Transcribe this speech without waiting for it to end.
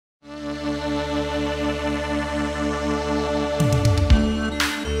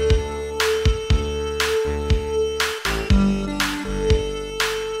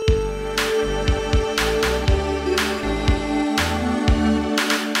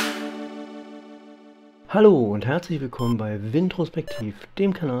Hallo und herzlich willkommen bei Wintrospektiv,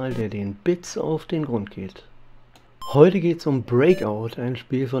 dem Kanal, der den Bits auf den Grund geht. Heute geht es um Breakout, ein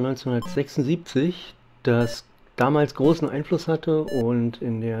Spiel von 1976, das damals großen Einfluss hatte und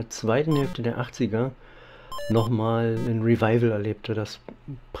in der zweiten Hälfte der 80er nochmal ein Revival erlebte, das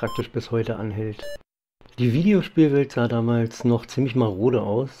praktisch bis heute anhält. Die Videospielwelt sah damals noch ziemlich marode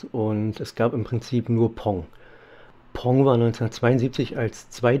aus und es gab im Prinzip nur Pong. Pong war 1972 als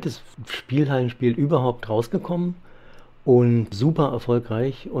zweites Spielhallenspiel überhaupt rausgekommen und super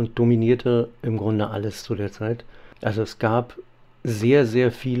erfolgreich und dominierte im Grunde alles zu der Zeit. Also es gab sehr,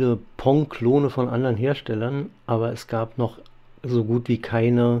 sehr viele Pong-Klone von anderen Herstellern, aber es gab noch so gut wie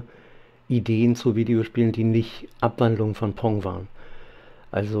keine Ideen zu Videospielen, die nicht Abwandlungen von Pong waren.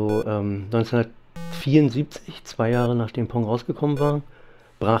 Also 1974, 2 Jahre nachdem Pong rausgekommen war,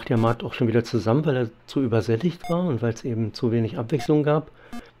 brach der Markt auch schon wieder zusammen, weil er zu übersättigt war und weil es eben zu wenig Abwechslung gab.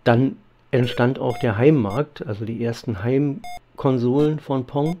 Dann entstand auch der Heimmarkt, also die ersten Heimkonsolen von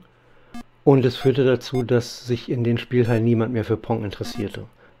Pong. Und es führte dazu, dass sich in den Spielhallen niemand mehr für Pong interessierte.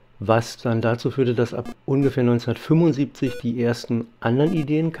 Was dann dazu führte, dass ab ungefähr 1975 die ersten anderen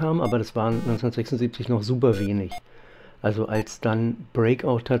Ideen kamen, aber das waren 1976 noch super wenig. Also als dann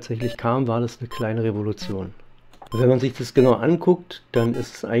Breakout tatsächlich kam, war das eine kleine Revolution. Wenn man sich das genau anguckt, dann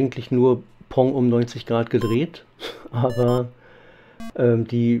ist es eigentlich nur Pong um 90 Grad gedreht, aber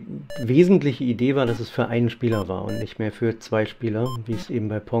die wesentliche Idee war, dass es für einen Spieler war und nicht mehr für zwei Spieler, wie es eben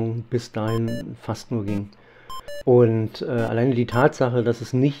bei Pong bis dahin fast nur ging. Und alleine die Tatsache, dass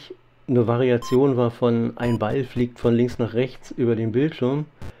es nicht eine Variation war von ein Ball fliegt von links nach rechts über den Bildschirm,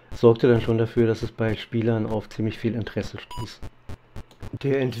 sorgte dann schon dafür, dass es bei Spielern auf ziemlich viel Interesse stieß.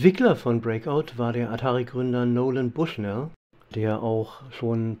 Der Entwickler von Breakout war der Atari-Gründer Nolan Bushnell, der auch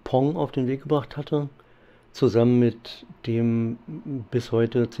schon Pong auf den Weg gebracht hatte, zusammen mit dem bis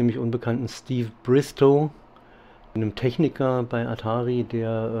heute ziemlich unbekannten Steve Bristow, einem Techniker bei Atari,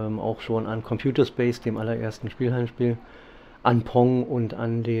 der auch schon an Computer Space, dem allerersten Spielhallenspiel, an Pong und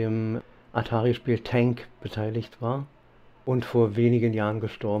an dem Atari-Spiel Tank beteiligt war und vor wenigen Jahren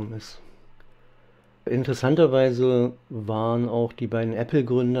gestorben ist. Interessanterweise waren auch die beiden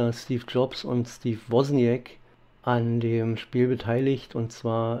Apple-Gründer Steve Jobs und Steve Wozniak an dem Spiel beteiligt. Und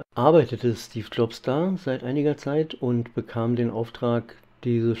zwar arbeitete Steve Jobs da seit einiger Zeit und bekam den Auftrag,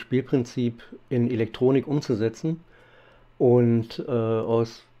 dieses Spielprinzip in Elektronik umzusetzen. Und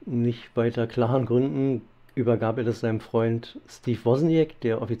aus nicht weiter klaren Gründen übergab er das seinem Freund Steve Wozniak,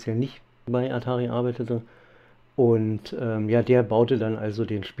 der offiziell nicht bei Atari arbeitete. Und ja, der baute dann also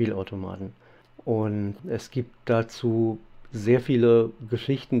den Spielautomaten. Und es gibt dazu sehr viele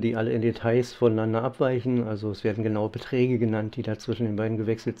Geschichten, die alle in Details voneinander abweichen. Also es werden genaue Beträge genannt, die da zwischen den beiden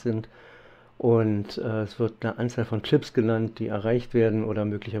gewechselt sind. Und es wird eine Anzahl von Chips genannt, die erreicht werden oder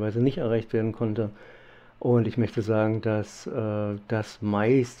möglicherweise nicht erreicht werden konnte. Und ich möchte sagen, dass das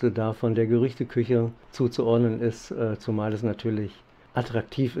meiste davon der Gerüchteküche zuzuordnen ist, zumal es natürlich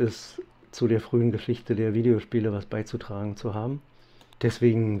attraktiv ist, zu der frühen Geschichte der Videospiele was beizutragen zu haben.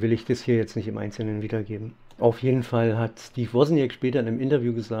 Deswegen will ich das hier jetzt nicht im Einzelnen wiedergeben. Auf jeden Fall hat Steve Wozniak später in einem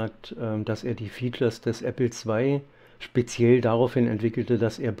Interview gesagt, dass er die Features des Apple II speziell daraufhin entwickelte,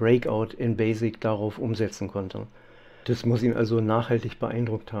 dass er Breakout in Basic darauf umsetzen konnte. Das muss ihn also nachhaltig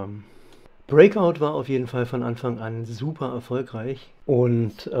beeindruckt haben. Breakout war auf jeden Fall von Anfang an super erfolgreich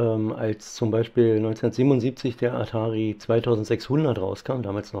und als zum Beispiel 1977 der Atari 2600 rauskam,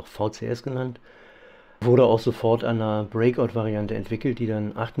 damals noch VCS genannt, wurde auch sofort an einer Breakout-Variante entwickelt, die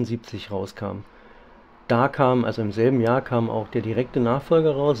dann 78 rauskam. Da kam, also im selben Jahr, kam auch der direkte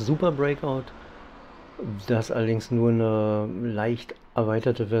Nachfolger raus, Super Breakout, das allerdings nur eine leicht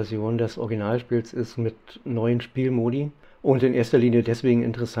erweiterte Version des Originalspiels ist mit neuen Spielmodi. Und in erster Linie deswegen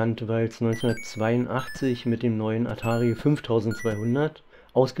interessant, weil es 1982 mit dem neuen Atari 5200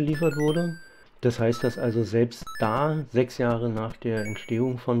 ausgeliefert wurde. Das heißt, dass also selbst da, 6 Jahre nach der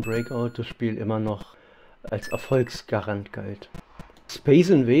Entstehung von Breakout, das Spiel immer noch als Erfolgsgarant galt.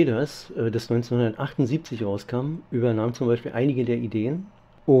 Space Invaders, das 1978 rauskam, übernahm zum Beispiel einige der Ideen.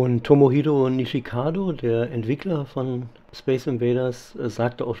 Und Tomohiro Nishikado, der Entwickler von Space Invaders,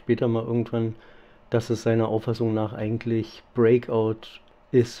 sagte auch später mal irgendwann, dass es seiner Auffassung nach eigentlich Breakout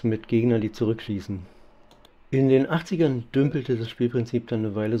ist mit Gegnern, die zurückschießen. In den 80ern dümpelte das Spielprinzip dann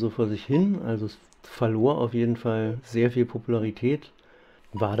eine Weile so vor sich hin, also es verlor auf jeden Fall sehr viel Popularität,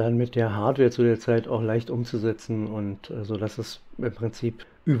 war dann mit der Hardware zu der Zeit auch leicht umzusetzen und so, dass es im Prinzip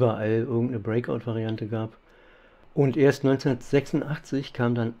überall irgendeine Breakout-Variante gab. Und erst 1986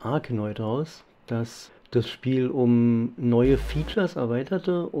 kam dann Arkanoid raus, das das Spiel um neue Features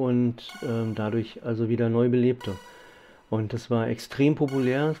erweiterte und dadurch also wieder neu belebte. Und das war extrem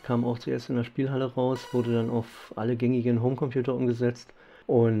populär, es kam auch zuerst in der Spielhalle raus, wurde dann auf alle gängigen Homecomputer umgesetzt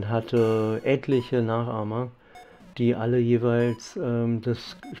und hatte etliche Nachahmer, die alle jeweils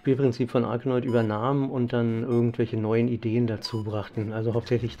das Spielprinzip von Arkanoid übernahmen und dann irgendwelche neuen Ideen dazu brachten. Also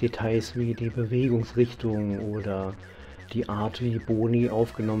hauptsächlich Details wie die Bewegungsrichtung oder die Art, wie Boni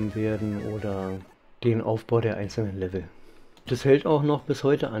aufgenommen werden oder den Aufbau der einzelnen Level. Das hält auch noch bis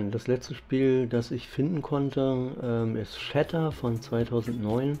heute an. Das letzte Spiel, das ich finden konnte, ist Shatter von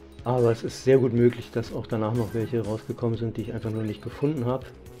 2009. Aber es ist sehr gut möglich, dass auch danach noch welche rausgekommen sind, die ich einfach nur nicht gefunden habe.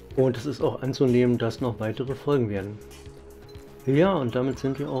 Und es ist auch anzunehmen, dass noch weitere folgen werden. Ja, und damit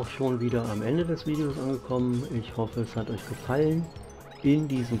sind wir auch schon wieder am Ende des Videos angekommen. Ich hoffe, es hat euch gefallen. In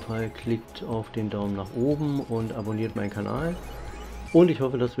diesem Fall klickt auf den Daumen nach oben und abonniert meinen Kanal. Und ich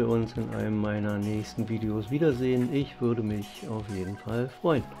hoffe, dass wir uns in einem meiner nächsten Videos wiedersehen. Ich würde mich auf jeden Fall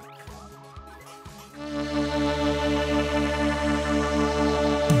freuen.